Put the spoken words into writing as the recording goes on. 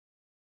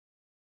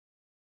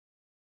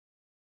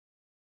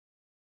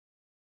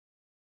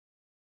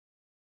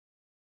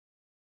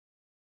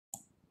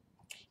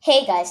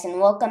Hey guys,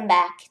 and welcome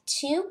back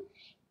to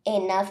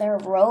another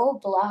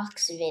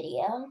Roblox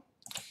video.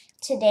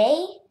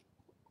 Today,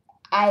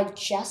 I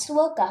just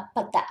woke up,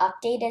 but the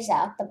update is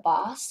out,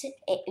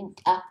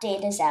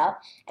 update is out,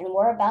 and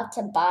we're about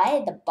to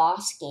buy the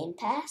Boss Game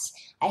Pass.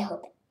 I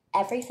hope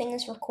everything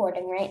is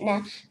recording right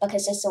now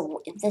because this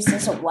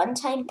is a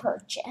one-time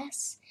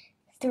purchase.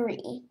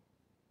 3,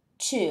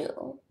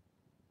 2,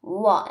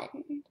 1,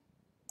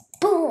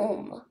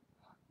 boom!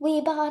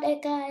 We bought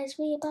it, guys,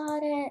 we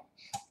bought it.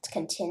 Let's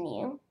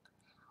continue.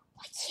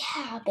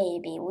 Yeah,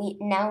 baby. We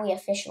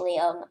officially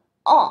own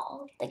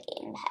all the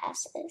game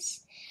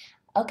passes.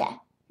 Okay,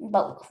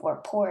 but we're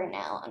poor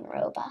now on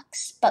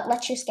Robux. But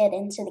let's just get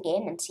into the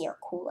game and see our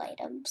cool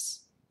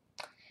items.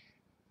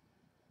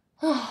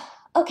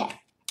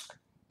 Okay,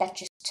 that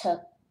just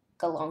took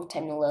a long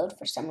time to load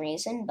for some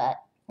reason,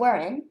 but we're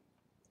in.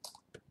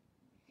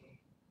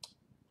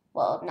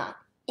 Well, not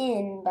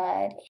in,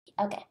 but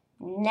okay,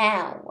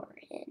 now we're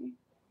in.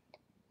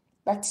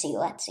 Let's see.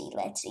 I'm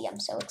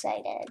so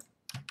excited.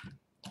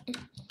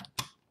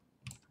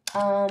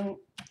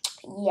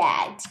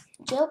 Yeah,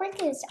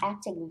 Jailbreak is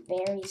acting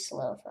very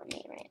slow for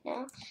me right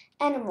now.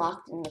 And I'm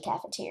locked in the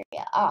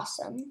cafeteria.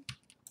 Awesome.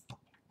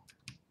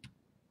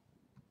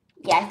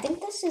 Yeah, I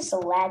think this is a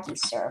laggy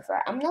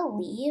server. I'm gonna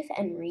leave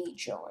and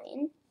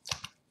rejoin.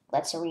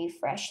 Let's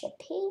refresh the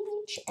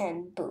page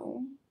and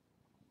boom.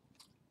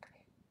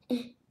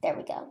 There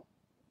we go.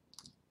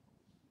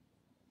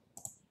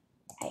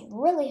 I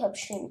really hope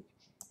stream...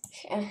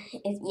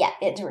 yeah,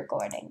 it's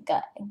recording.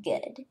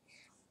 Good.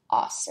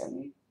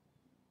 Awesome.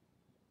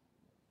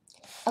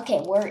 Okay,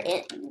 we're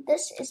in.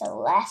 This is a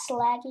less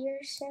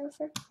laggier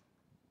server.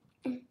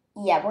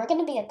 Yeah, we're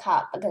gonna be a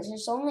cop because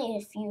there's only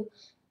a few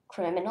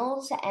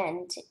criminals,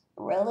 and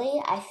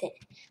really, I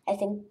think,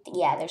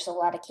 yeah, there's a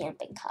lot of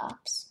camping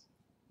cops.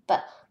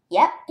 But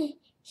yep,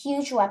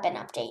 huge weapon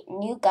update,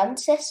 new gun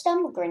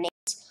system, grenades.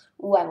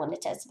 Ooh, I want to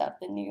test out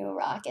the new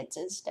rocket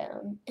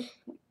system.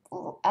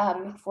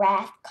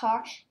 Wrath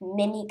car,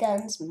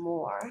 miniguns,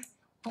 more.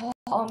 Oh,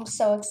 I'm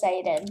so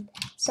excited.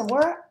 So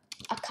we're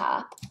a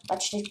cop.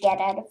 Let's just get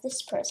out of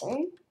this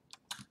prison.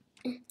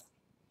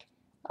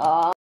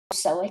 Oh, I'm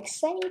so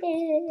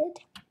excited.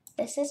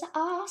 This is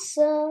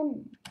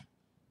awesome.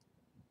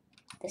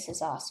 This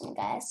is awesome,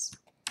 guys.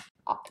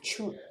 Oh,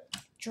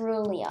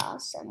 truly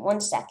awesome.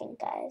 1 second,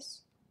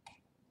 guys.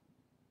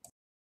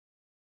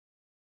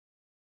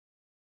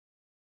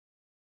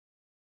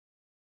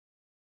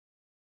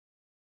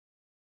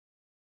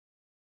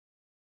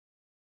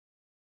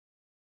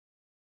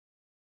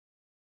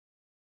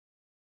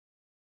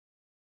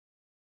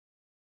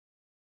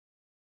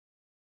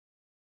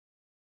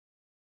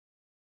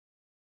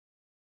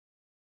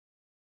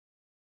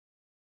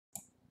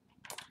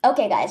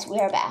 Okay, guys, we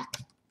are back.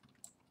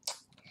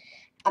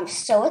 I'm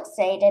so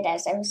excited,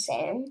 as I was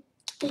saying.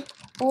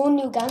 Oh,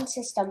 new gun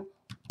system.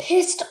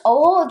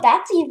 Oh,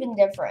 that's even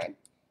different.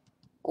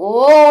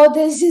 Oh,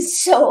 this is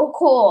so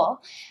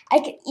cool. I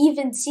can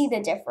even see the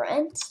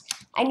difference.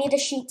 I need to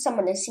shoot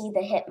someone to see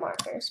the hit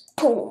markers.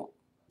 Boom,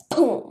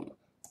 boom,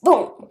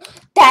 boom.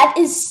 That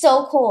is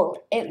so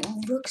cool. It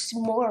looks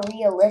more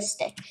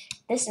realistic.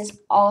 This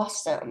is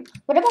awesome.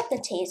 What about the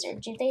taser?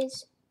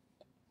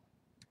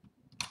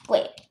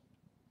 Wait.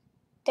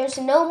 There's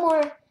no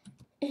more...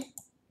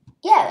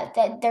 Yeah,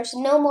 there's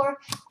no more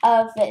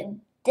of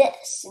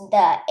this,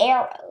 the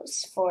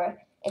arrows for...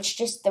 It's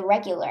just the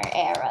regular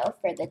arrow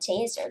for the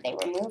taser. They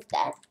removed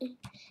that.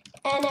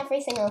 And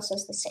everything else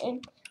is the same.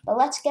 But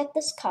let's get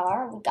this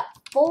car. We got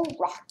full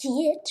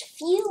rocket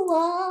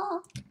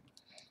fuel.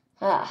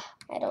 I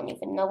don't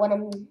even know what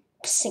I'm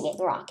singing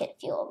rocket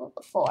fuel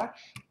before.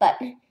 But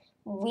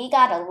we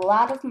got a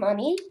lot of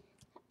money.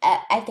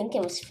 I think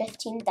it was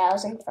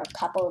 15,000 for a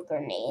couple of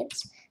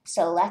grenades.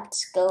 So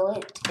let's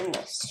go in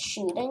the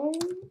shooting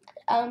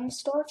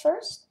store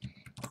first.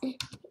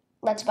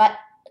 Let's buy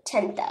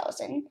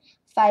 10,000.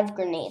 5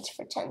 grenades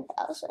for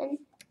 10,000.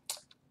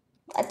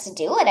 Let's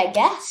do it, I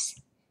guess.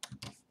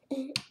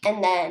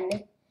 And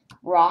then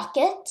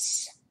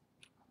rockets.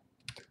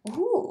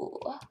 Ooh.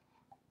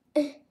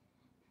 I'm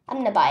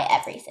gonna buy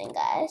everything,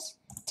 guys.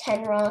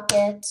 10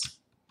 rockets.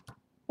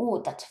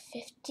 Ooh, that's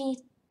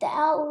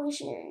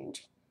 50,000.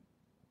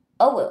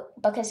 Oh,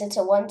 because it's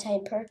a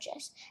one-time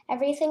purchase.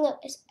 Everything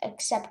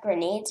except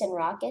grenades and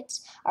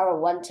rockets are a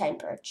one-time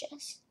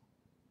purchase.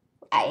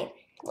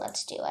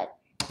 Let's do it.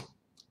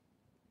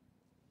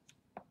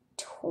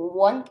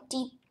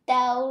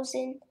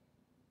 20,000.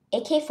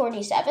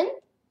 AK-47?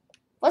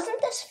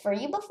 Wasn't this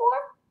free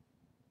before?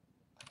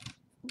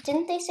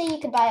 Didn't they say you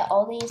could buy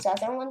all these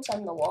other ones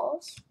on the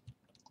walls?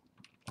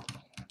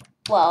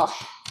 Well,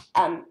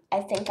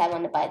 I think I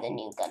want to buy the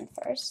new gun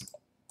first.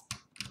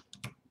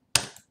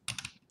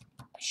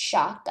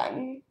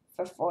 Shotgun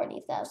for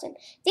 40,000.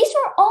 These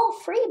were all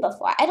free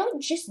before. I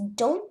don't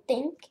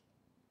think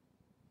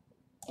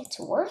it's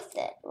worth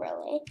it,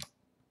 really.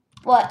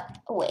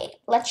 Wait,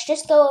 let's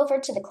just go over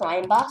to the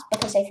crime boss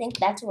because I think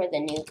that's where the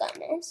new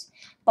gun is.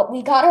 But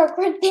we got our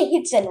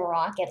grenades and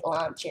rocket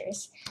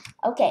launchers.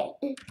 Okay,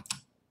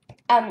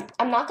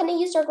 I'm not going to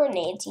use our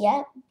grenades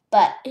yet,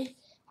 but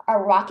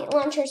our rocket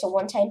launcher is a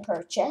one-time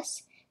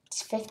purchase.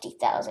 It's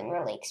 50,000,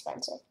 really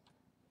expensive.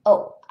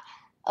 Oh,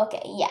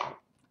 okay, yeah.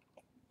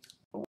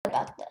 What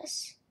about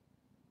this?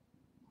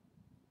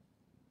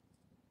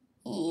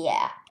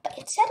 Yeah, but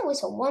it said it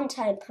was a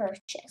one-time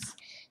purchase.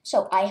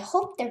 So I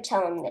hope they're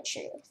telling the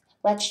truth.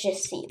 Let's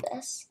just see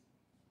this.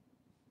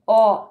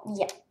 Oh,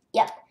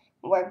 yep,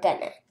 we're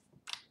gonna.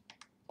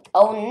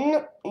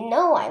 Oh,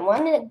 no, I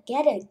wanted to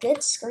get a good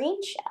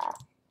screenshot.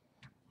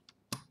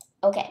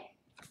 Okay.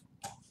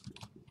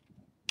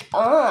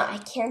 I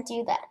can't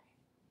do that.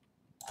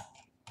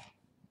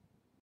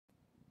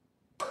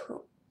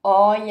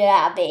 Oh,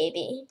 yeah,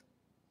 baby.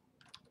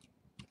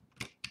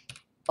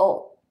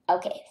 Oh,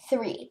 okay,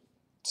 3,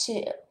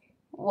 2,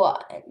 1.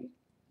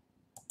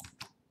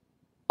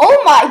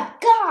 Oh my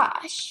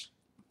gosh!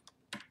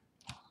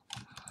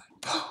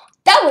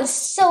 That was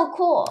so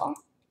cool.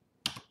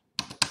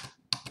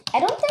 I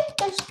don't think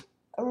there's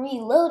a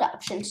reload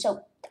option,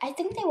 so I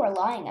think they were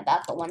lying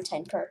about the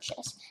one-time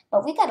purchase.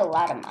 But we got a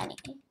lot of money.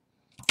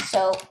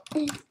 So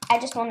I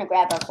just want to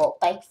grab a Volt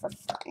bike for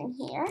fun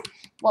here.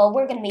 Well,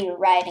 we're going to be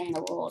riding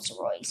the Rolls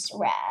Royce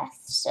Wrath,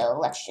 so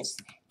let's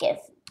just give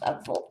a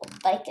Volt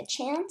bike a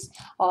chance.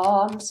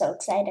 Oh, I'm so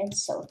excited,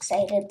 so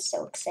excited,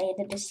 so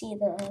excited to see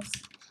this.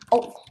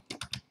 Oh,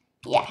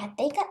 yeah,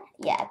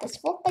 this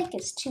Volt bike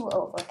is too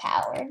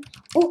overpowered.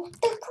 Oh,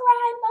 the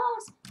crime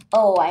boss!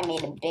 Oh, I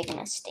made a big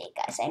mistake,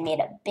 guys. I made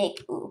a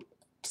big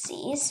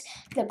oopsies.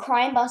 The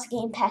crime boss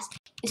game pass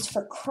is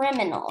for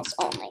criminals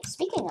only.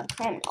 Speaking of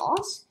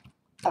criminals,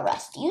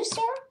 arrest you,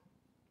 sir.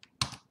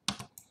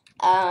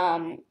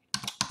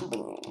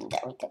 Boom,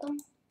 there we go.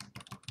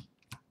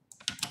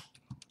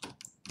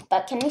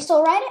 But can we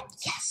still ride it?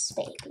 Yes,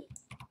 baby.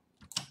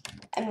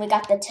 And we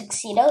got the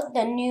tuxedo,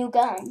 the new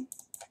gun.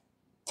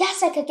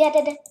 Yes, I could get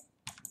it.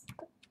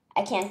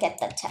 I can't get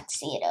the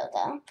tuxedo,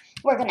 though.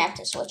 We're gonna have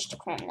to switch to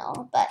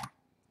criminal, but...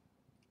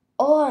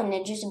 Oh, and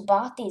I just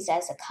bought these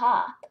as a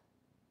cop.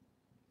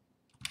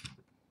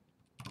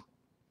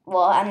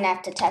 Well, I'm gonna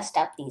have to test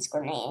out these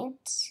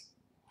grenades.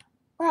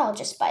 Or I'll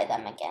just buy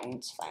them again.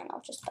 It's fine,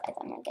 I'll just buy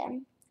them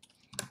again.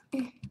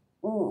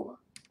 Ooh.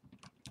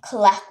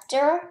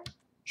 Collector.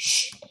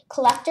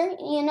 Collector,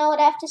 you know what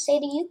I have to say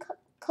to you,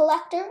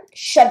 Collector?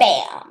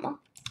 Shabam.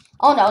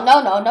 Oh, no.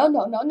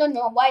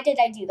 Why did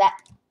I do that?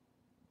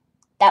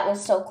 That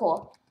was so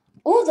cool.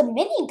 Ooh, the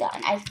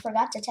minigun. I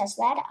forgot to test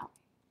that out.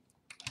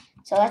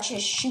 So let's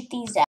just shoot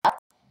these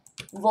out.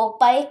 Volt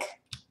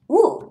bike.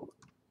 Ooh.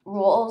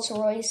 Rolls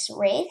Royce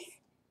Wraith.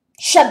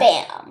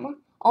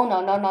 Shabam. Oh,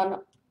 no.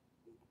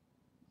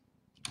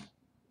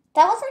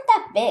 That wasn't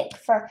that big.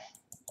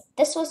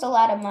 This was a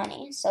lot of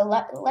money. So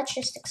let's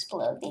just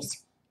explode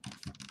these.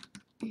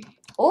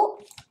 Oh.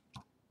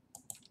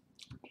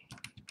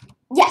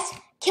 Yes.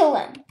 Kill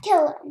him.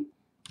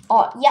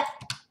 Oh, yep.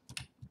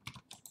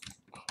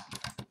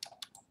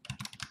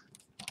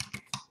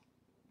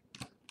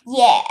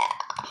 Yeah.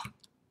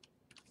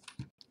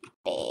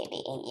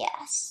 Baby,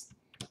 yes.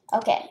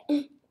 Okay.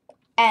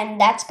 And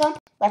that's gone.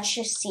 Let's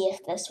just see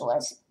if this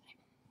was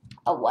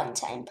a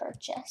one-time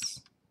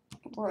purchase.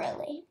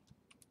 Really.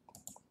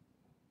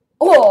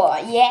 Oh,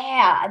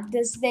 yeah.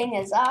 This thing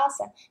is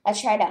awesome.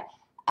 Let's try to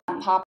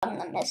hop on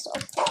the missile.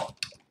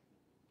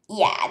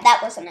 Yeah,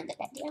 that wasn't a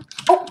good idea.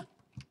 Oh.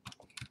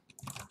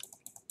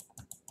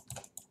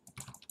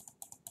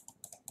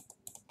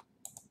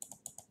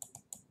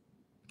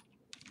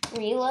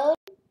 Reload.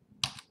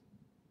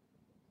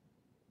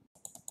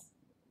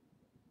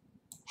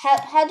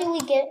 How do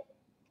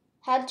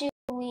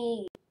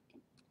we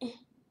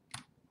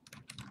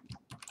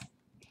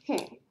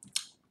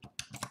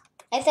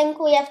I think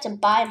we have to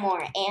buy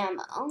more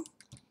ammo.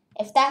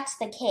 If that's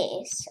the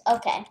case,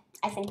 okay,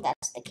 I think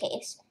that's the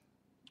case.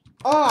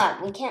 Oh,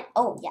 we can't,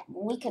 oh yeah,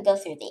 we could go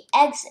through the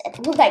exit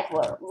like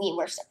we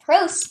were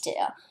supposed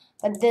to.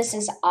 But this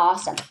is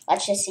awesome.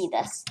 Let's just see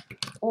this.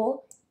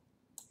 Oh.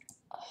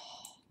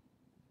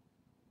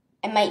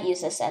 I might use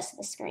this as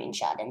the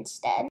screenshot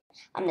instead.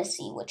 I'm going to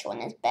see which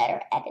one is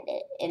better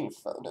edited in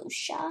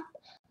Photoshop.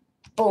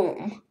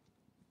 Boom.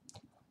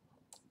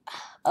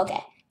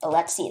 Okay, but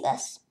let's see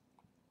this.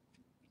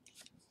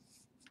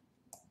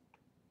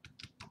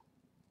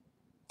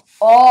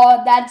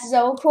 Oh, that's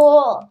so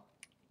cool.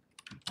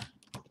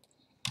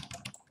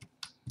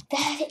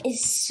 That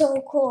is so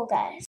cool,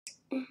 guys.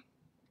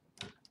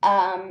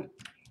 Yeah,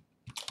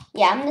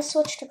 I'm going to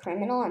switch to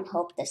criminal and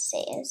hope this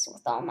saves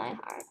with all my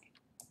heart.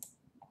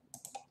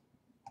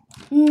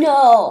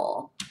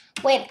 No.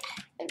 Wait,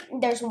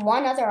 there's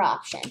one other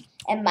option.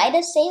 It might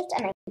have saved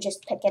and I can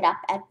just pick it up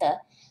at the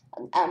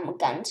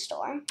gun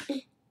store.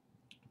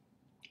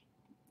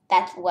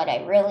 That's what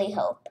I really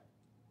hope.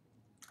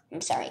 I'm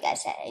sorry,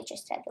 guys. I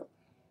just had a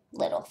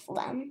little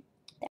phlegm.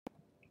 There.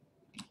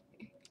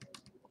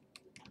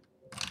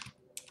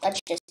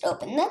 Let's just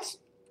open this.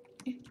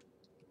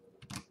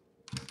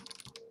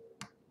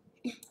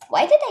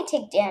 Why did I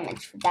take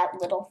damage for that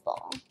little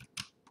fall?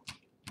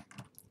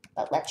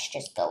 But let's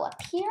just go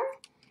up here.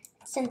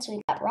 Since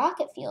we got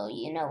rocket fuel,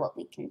 you know what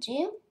we can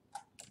do?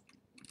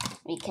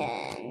 We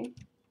can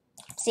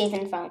save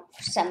in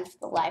some of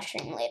the live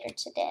stream later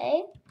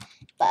today,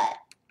 but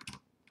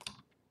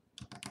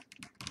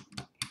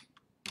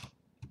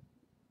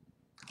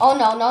oh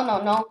no, no,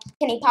 no, no.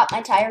 Can he pop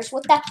my tires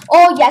with that?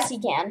 Oh, yes, he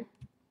can.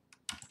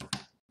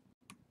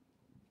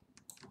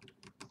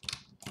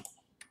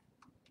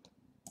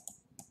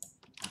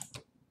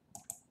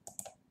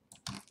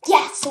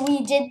 Yes,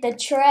 we did the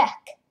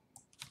trick.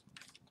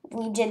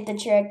 We did the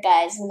trick,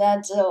 guys.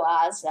 That's so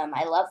awesome.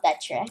 I love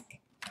that trick.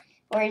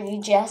 Where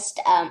you just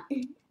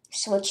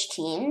switch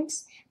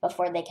teams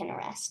before they can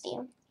arrest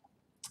you.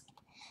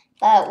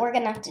 But we're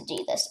going to have to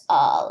do this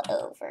all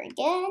over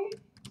again.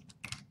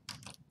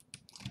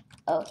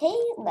 Okay,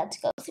 let's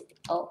go.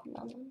 Oh,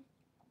 no, no.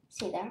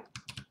 See there?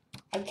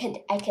 I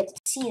could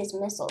see his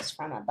missiles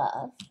from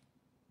above.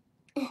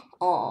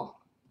 Oh.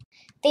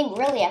 They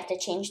really have to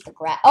change the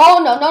graph. Oh,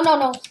 no, no, no,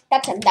 no.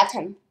 That's him. That's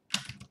him.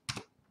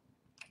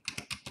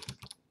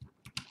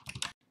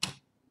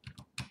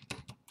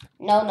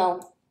 No, no.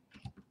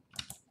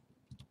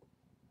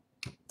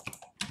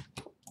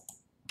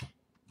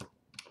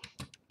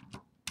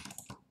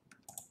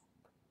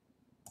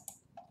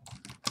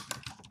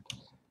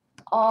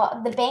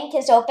 The bank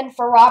is open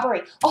for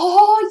robbery.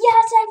 Oh,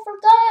 yes, I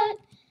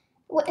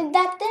forgot.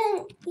 That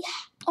thing. Yeah.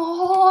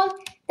 Oh,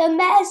 the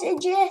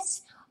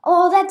messages.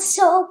 Oh, that's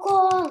so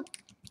cool.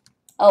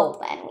 Oh,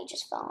 and we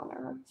just fell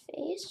on our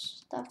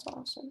face. That's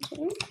awesome,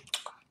 too.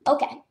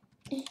 Okay.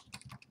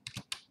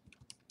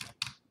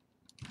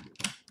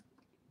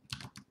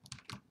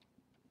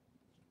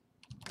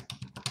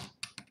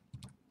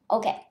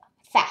 Okay,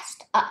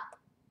 fast, up.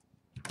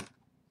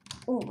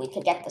 Ooh, we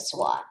could get the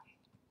SWAT.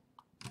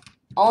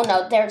 Oh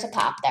no, there's a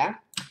cop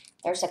there.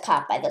 There's a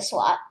cop by the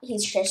SWAT.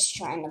 He's just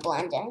trying to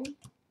blend in.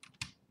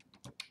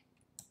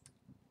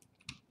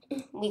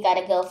 We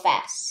gotta go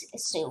fast.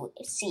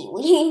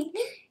 Seaweed.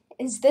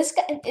 Is this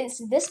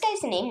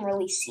guy's name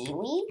really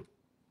Seaweed?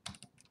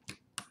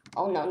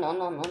 Oh no, no,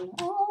 no, no,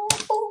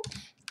 no.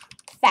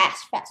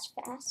 Fast, fast,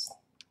 fast.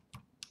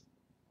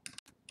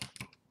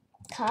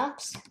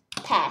 Cops,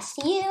 past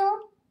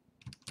you.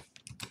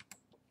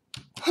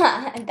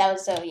 That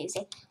was so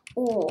easy.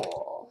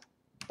 Ooh,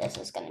 this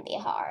is gonna be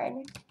hard.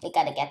 We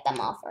gotta get them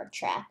off our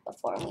track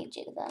before we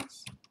do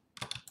this.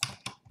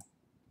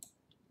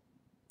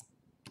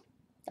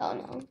 Oh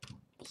no,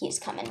 he's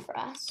coming for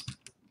us.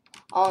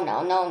 Oh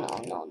no, no, no,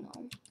 no,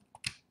 no.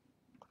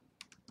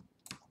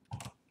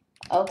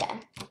 Okay.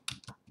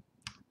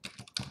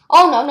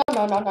 Oh no, no,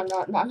 no, no, no,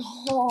 no, no.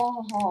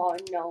 Oh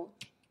no.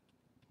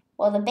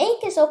 Well, the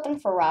bank is open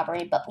for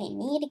robbery, but we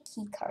need a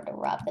key card to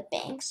rob the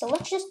bank. So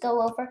let's just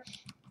go over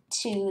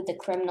to the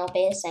criminal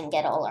base and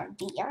get all our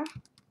gear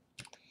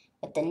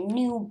with the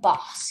new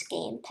boss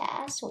game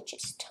pass, which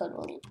is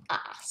totally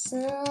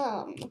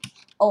awesome.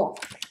 Oh,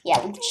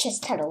 yeah, we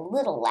just had a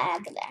little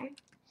lag there.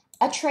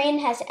 A train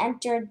has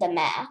entered the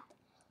map.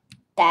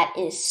 That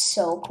is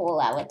so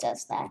cool how it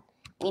does that.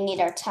 We need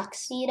our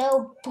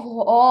tuxedo.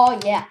 Oh,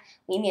 yeah.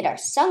 We need our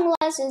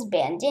sunglasses,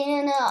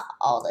 bandana,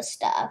 all the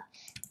stuff.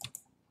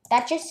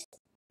 That just,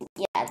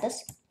 yeah,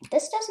 this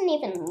doesn't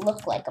even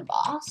look like a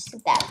boss,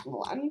 that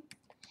one.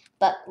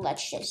 But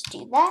let's just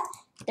do that.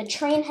 The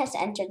train has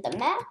entered the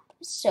map,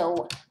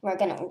 so we're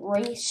going to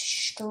race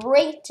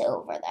straight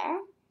over there.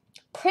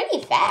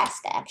 Pretty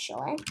fast,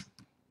 actually.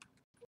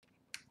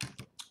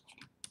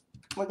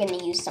 We're going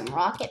to use some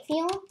rocket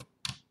fuel.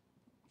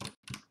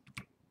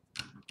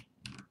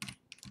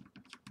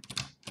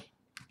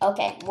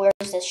 Okay, where's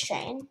this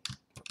train?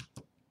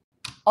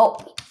 Oh,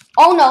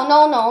 oh no,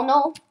 no, no,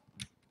 no.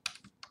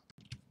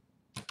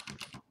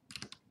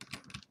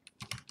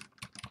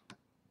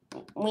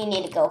 We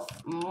need to go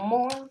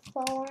more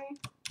forward.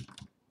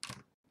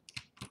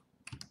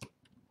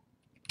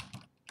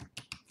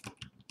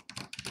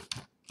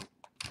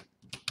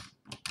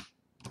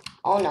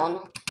 Oh no,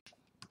 no.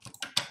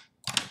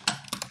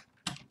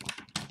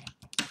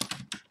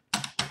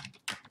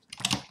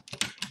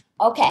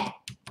 Okay.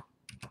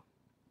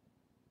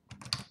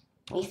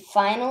 We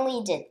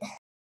finally did.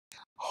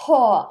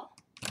 Oh,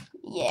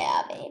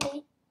 yeah,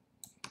 baby.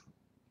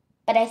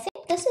 But I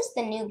think this is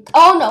the new.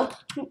 Oh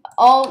no!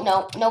 Oh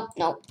no! Nope!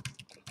 Nope!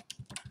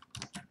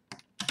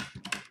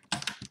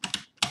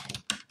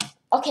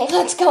 Okay,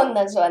 let's go in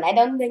this one. I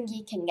don't think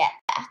he can get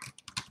back.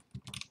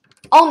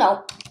 Oh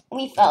no!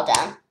 We fell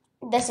down.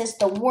 This is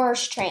the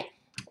worst train.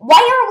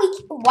 Why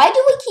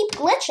do we keep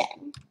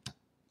glitching?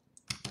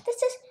 This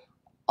is.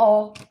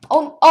 Oh!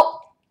 Oh! Oh!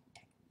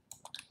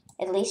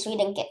 At least we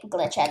didn't get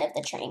glitch out of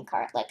the train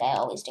cart like I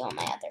always do on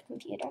my other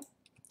computer.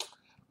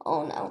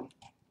 Oh no.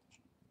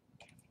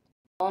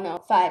 Oh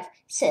no, 5,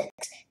 6,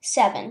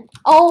 7.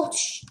 Oh,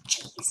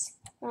 jeez.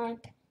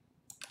 9.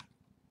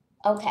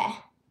 Okay.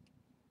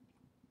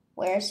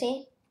 Where is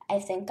he? I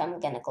think I'm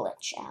gonna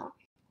glitch out.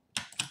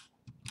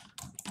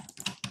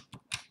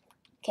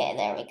 Okay,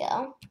 there we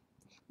go.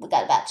 We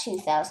got about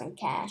 2,000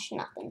 cash,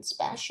 nothing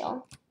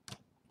special.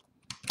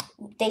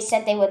 They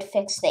said they would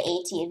fix the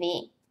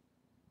ATV.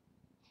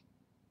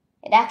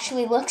 It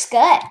actually looks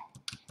good.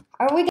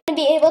 Are we gonna be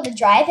be able to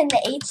drive in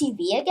the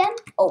ATV again?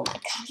 Oh my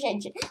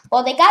gosh.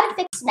 Well, they gotta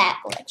fix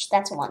that glitch.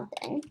 That's one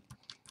thing.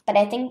 But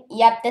I think,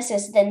 yep, this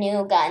is the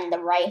new gun, the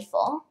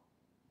rifle.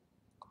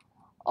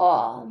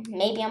 Oh,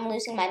 maybe I'm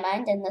losing my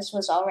mind and this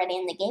was already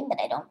in the game, but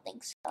I don't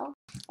think so.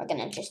 We're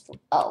gonna just,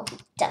 oh, he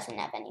doesn't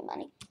have any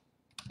money.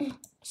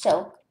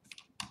 So,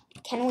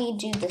 can we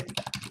do the,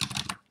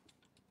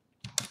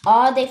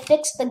 oh, they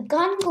fixed the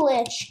gun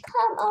glitch.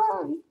 Come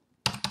on.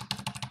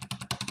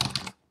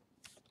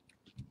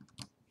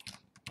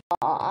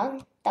 Aw,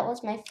 that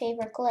was my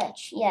favorite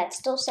glitch. Yeah, it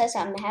still says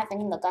I'm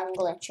having the gun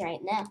glitch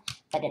right now,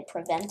 but it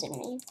prevented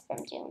me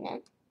from doing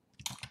it.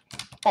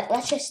 But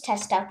let's just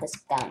test out this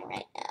gun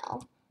right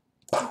now.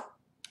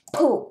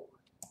 Pooh,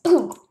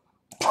 pooh,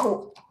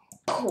 pooh,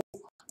 pooh,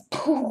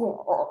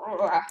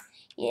 pooh.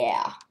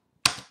 Yeah.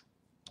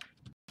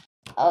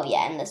 Oh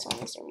yeah, and this one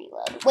is a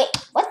reload. Wait,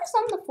 what is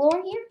on the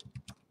floor here?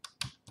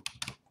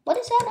 What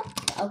is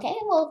that? Okay,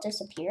 well, it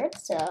disappeared,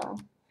 so...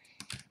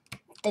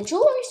 The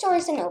jewelry store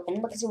isn't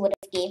open because it would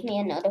have gave me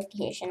a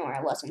notification or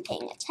I wasn't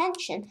paying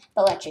attention,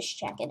 but let's just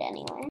check it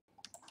anyway.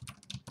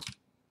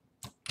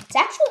 It's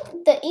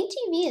actually, the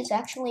ATV is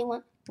actually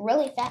went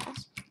really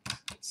fast.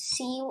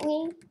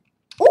 Seaweed.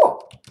 Ooh!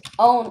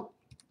 Oh,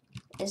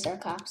 is there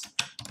cops?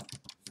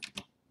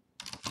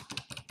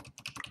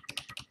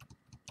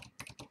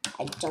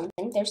 I don't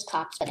think there's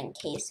cops, but in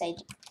case I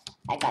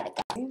got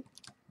a gun.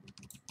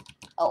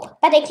 Oh,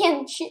 but I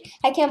can't shoot,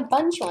 I can't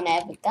punch when I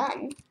have a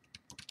gun.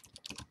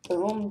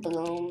 Boom,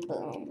 boom,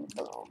 boom,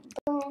 boom,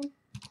 boom.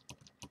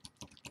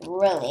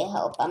 Really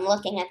hope. I'm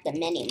looking at the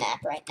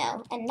mini-map right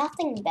now, and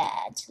nothing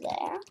bad's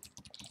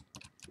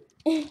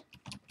there.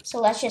 So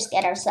let's just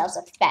get ourselves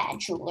a fat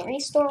jewelry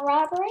store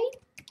robbery.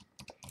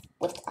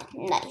 With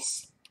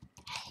nice.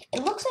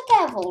 It looks like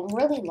I have a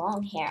really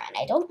long hair, and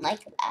I don't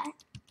like that.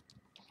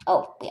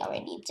 Oh, we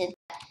already did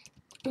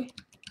that.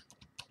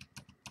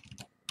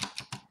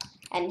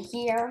 And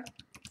here.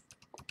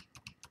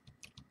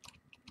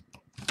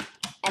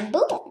 And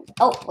boom.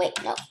 Oh,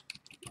 wait, no.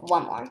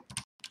 One more.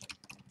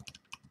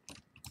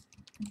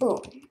 Boom.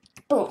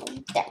 Boom.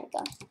 There we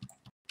go.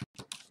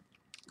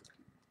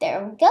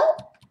 There we go.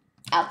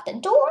 Out the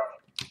door.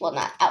 Well,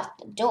 not out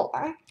the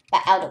door,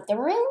 but out of the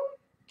room.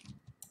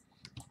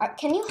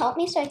 Can you help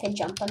me so I can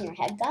jump on your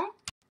head, guy?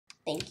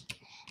 Thank you.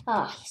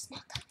 Oh, he's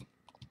not coming.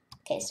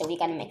 Okay, so we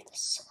gotta make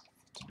this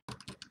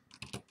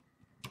swift.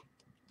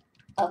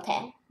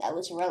 Okay, that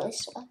was really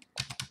swift.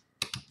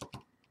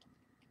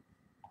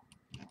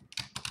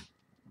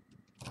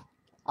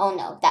 Oh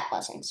no, that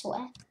wasn't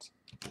Swift.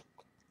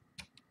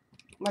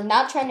 We're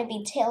not trying to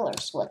be Taylor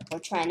Swift, we're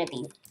trying to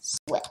be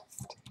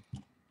Swift.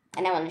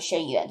 And I want to show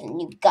you how the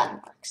new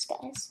gun works,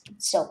 guys.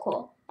 It's so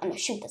cool. I'm going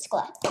to shoot this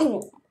glass.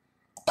 Boom!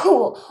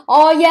 Cool!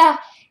 Oh yeah!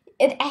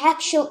 It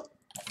actually...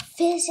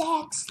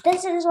 Physics!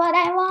 This is what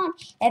I want!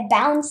 It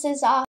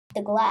bounces off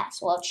the glass.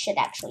 Well, it should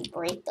actually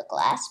break the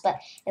glass, but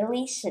at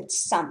least it's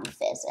some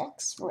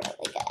physics.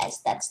 Really,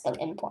 guys. That's the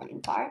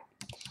important part.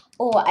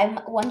 Oh, I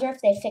wonder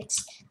if they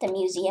fixed the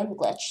museum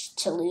glitch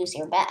to lose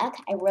your bag.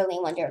 I really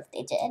wonder if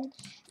they did.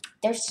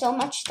 There's so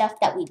much stuff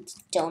that we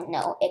don't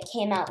know. It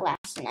came out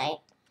last night.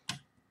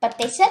 But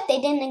they said they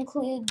didn't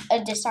include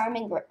a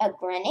disarming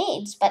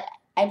grenades, but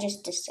I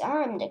just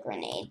disarmed a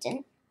grenade,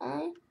 didn't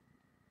I?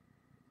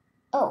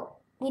 Oh,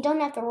 we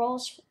don't have the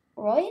Rolls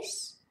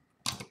Royce?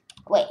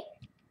 Wait.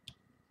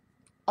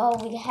 Oh,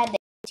 we had the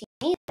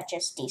ATV that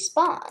just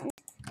despawned.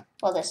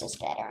 Well, this is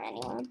better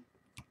anyway.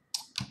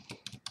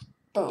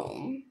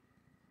 Boom.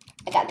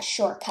 I got a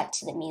shortcut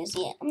to the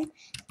museum.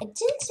 It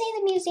didn't say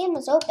the museum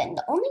was open.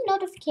 The only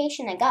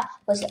notification I got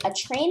was a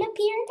train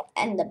appeared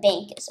and the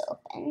bank is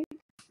open.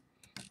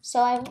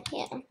 So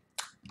yeah.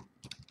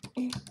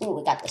 Ooh,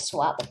 we got the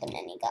SWAT with the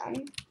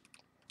minigun.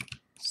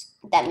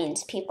 That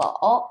means people,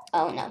 oh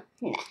no,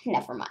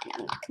 never mind,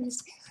 I'm not gonna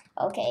say.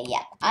 Okay,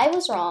 yeah, I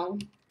was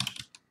wrong.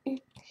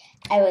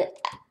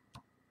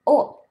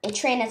 Oh, a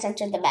train has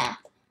entered the map.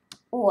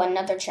 Ooh,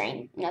 another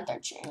train.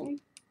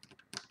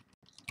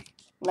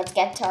 Let's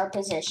get to our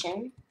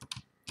position.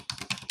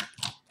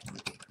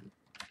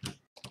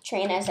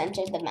 Train has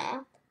entered the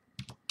map.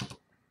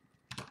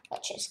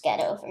 Let's just get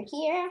over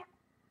here.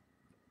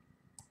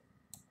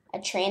 A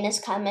train is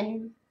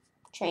coming.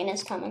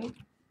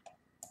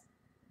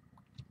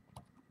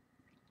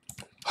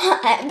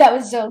 That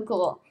was so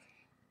cool.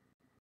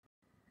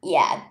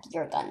 Yeah,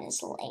 your gun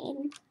is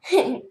lame.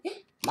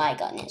 My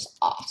gun is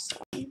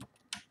awesome.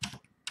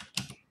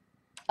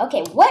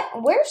 Okay,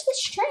 where's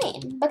this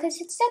train? Because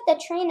it said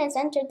the train has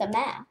entered the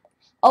map.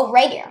 Oh,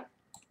 right here.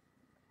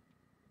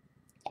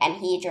 And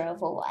he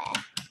drove away.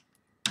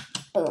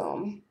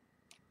 Boom.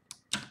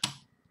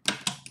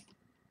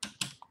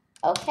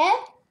 Okay.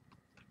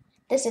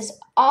 This is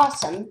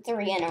awesome.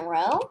 3 in a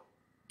row.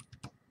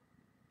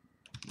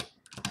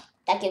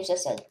 That gives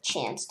us a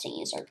chance to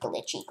use our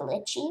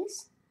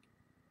glitchies.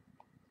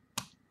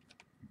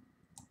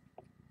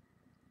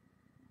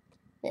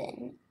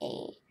 Then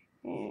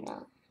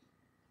no.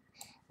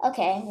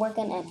 Okay, we're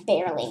gonna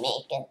barely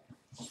make it.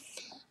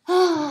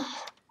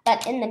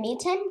 But in the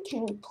meantime,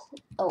 can we?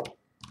 Oh,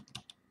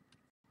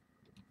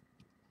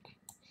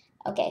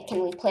 Okay,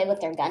 can we play with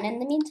their gun in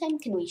the meantime?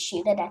 Can we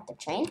shoot it at the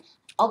train?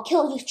 I'll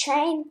kill you,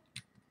 train.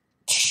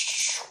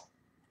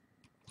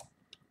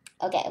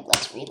 Okay,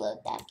 let's reload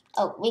that.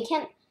 Oh, we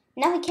can't.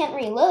 Now we can't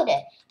reload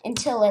it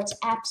until it's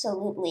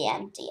absolutely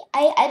empty.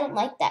 I don't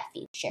like that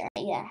feature.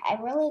 Yeah, I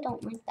really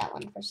don't like that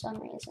one for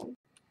some reason.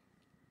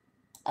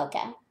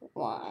 Okay,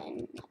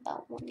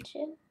 about 1,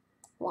 2.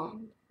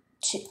 1,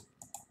 2.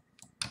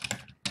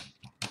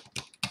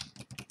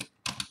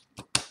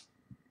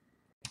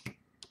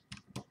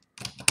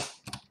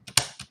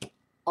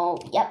 Oh,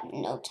 yep,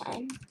 no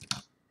time.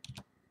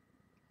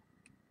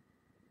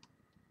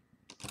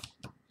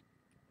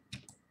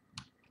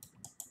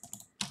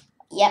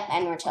 Yep,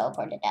 and we're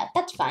teleported out.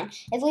 That's fine.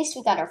 At least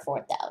we got our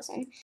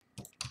 4,000.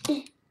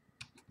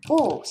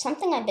 Ooh,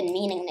 something I've been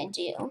meaning to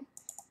do.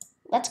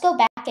 Let's go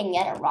back and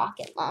get a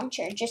rocket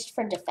launcher just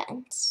for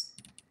defense.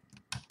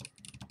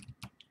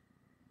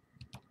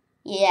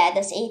 Yeah,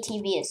 this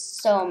ATV is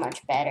so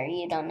much better.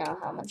 You don't know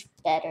how much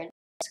better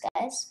this,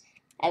 guys.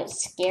 I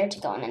was scared to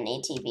go on an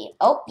ATV.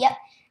 Oh, yep.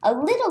 A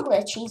little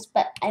glitchies,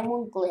 but I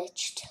won't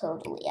glitch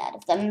totally out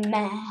of the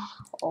map.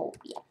 Oh,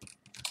 yep.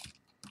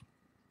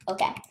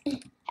 Okay.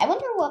 I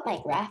wonder what my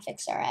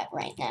graphics are at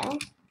right now.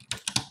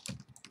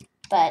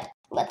 But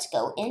let's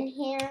go in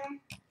here.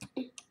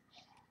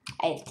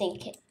 I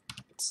think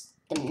it's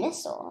the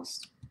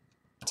missiles.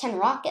 10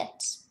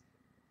 rockets.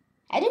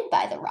 I didn't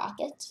buy the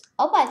rockets.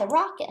 I'll buy the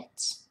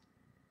rockets.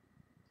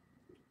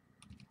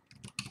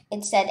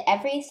 It said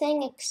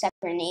everything except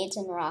grenades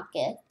and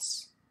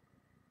rockets.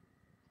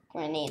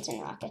 Grenades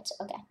and rockets.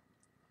 Okay.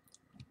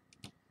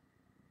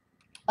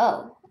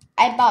 Oh,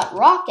 I bought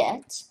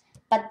rockets,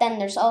 but then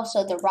there's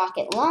also the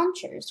rocket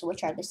launchers,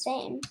 which are the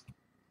same.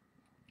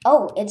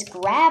 Oh, it's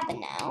grab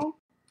now.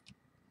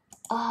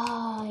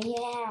 Oh,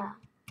 yeah.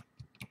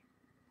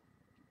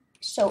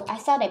 So I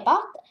thought I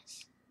bought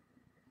this.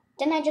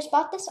 Didn't I just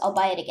bought this? I'll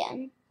buy it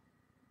again.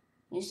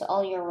 Use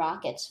all your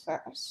rockets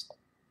first.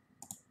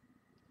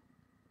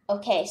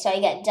 Okay, so I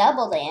get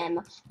double the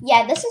ammo.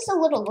 Yeah, this is a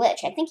little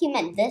glitch. I think you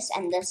meant this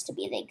and this to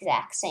be the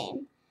exact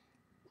same.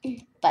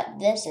 But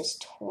this is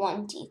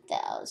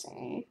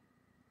 20,000.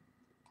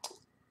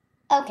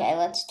 Okay,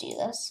 let's do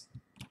this.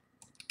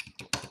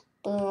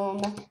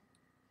 Boom.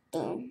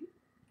 Boom.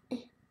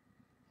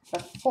 For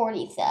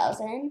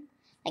 40,000.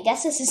 I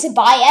guess this is a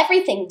buy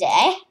everything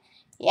day.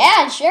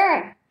 Yeah,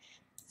 sure.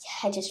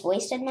 I just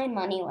wasted my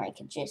money where I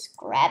could just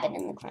grab it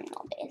in the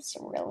criminal base.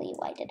 Really,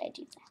 why did I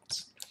do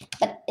that?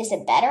 But is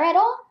it better at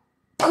all?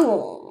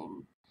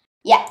 Boom.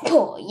 Yeah,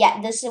 cool. Yeah,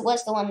 this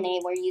was the one they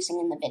were using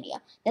in the video.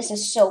 This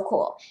is so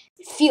cool.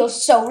 It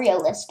feels so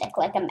realistic,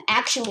 like I'm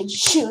actually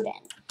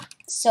shooting.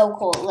 So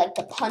cool. Like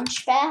the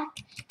punch back.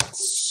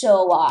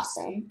 So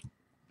awesome.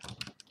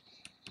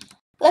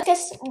 Let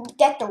us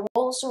get the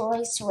Rolls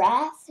Royce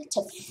Wrath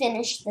to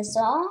finish this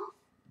off.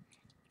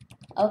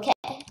 Okay.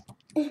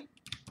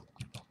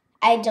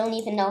 I don't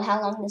even know how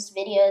long this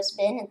video has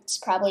been. It's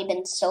probably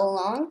been so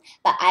long,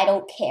 but I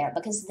don't care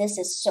because this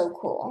is so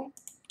cool.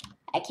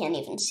 I can't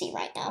even see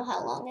right now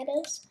how long it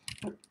is.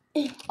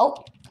 Oh.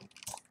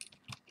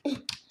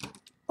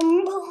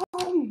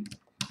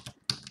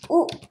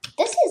 Ooh,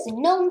 this is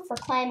known for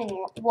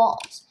climbing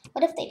walls.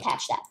 What if they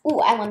patch that?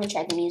 Ooh, I want to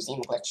try the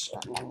museum glitch too,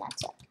 and then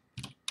that's it.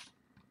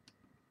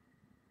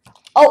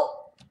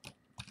 Oh.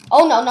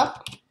 Oh, no, no.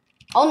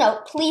 Oh, no,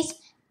 please.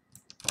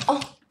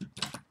 Oh.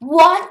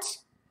 What?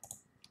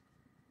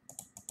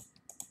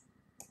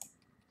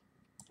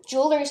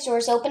 Jewelry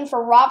stores open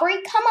for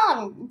robbery? Come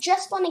on,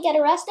 just want to get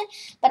arrested?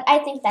 But I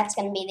think that's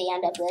going to be the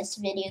end of this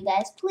video,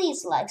 guys.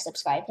 Please like,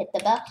 subscribe, hit the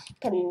bell,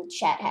 put in the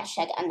chat,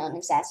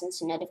 #UnknownAssassins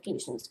to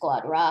Notification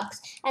Squad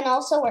rocks. And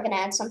also, we're going to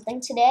add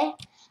something today.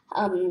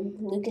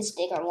 Lucas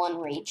Digger 1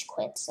 Rage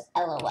quits,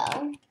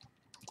 LOL.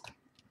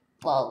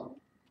 Well,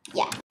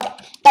 yeah.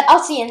 But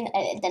I'll see you in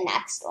the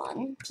next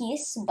one.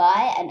 Peace,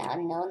 bye, and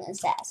Unknown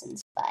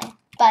Assassins. Bye.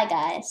 Bye,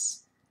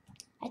 guys.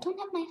 I don't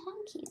have my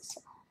home keys.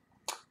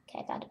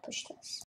 Okay, I gotta push this.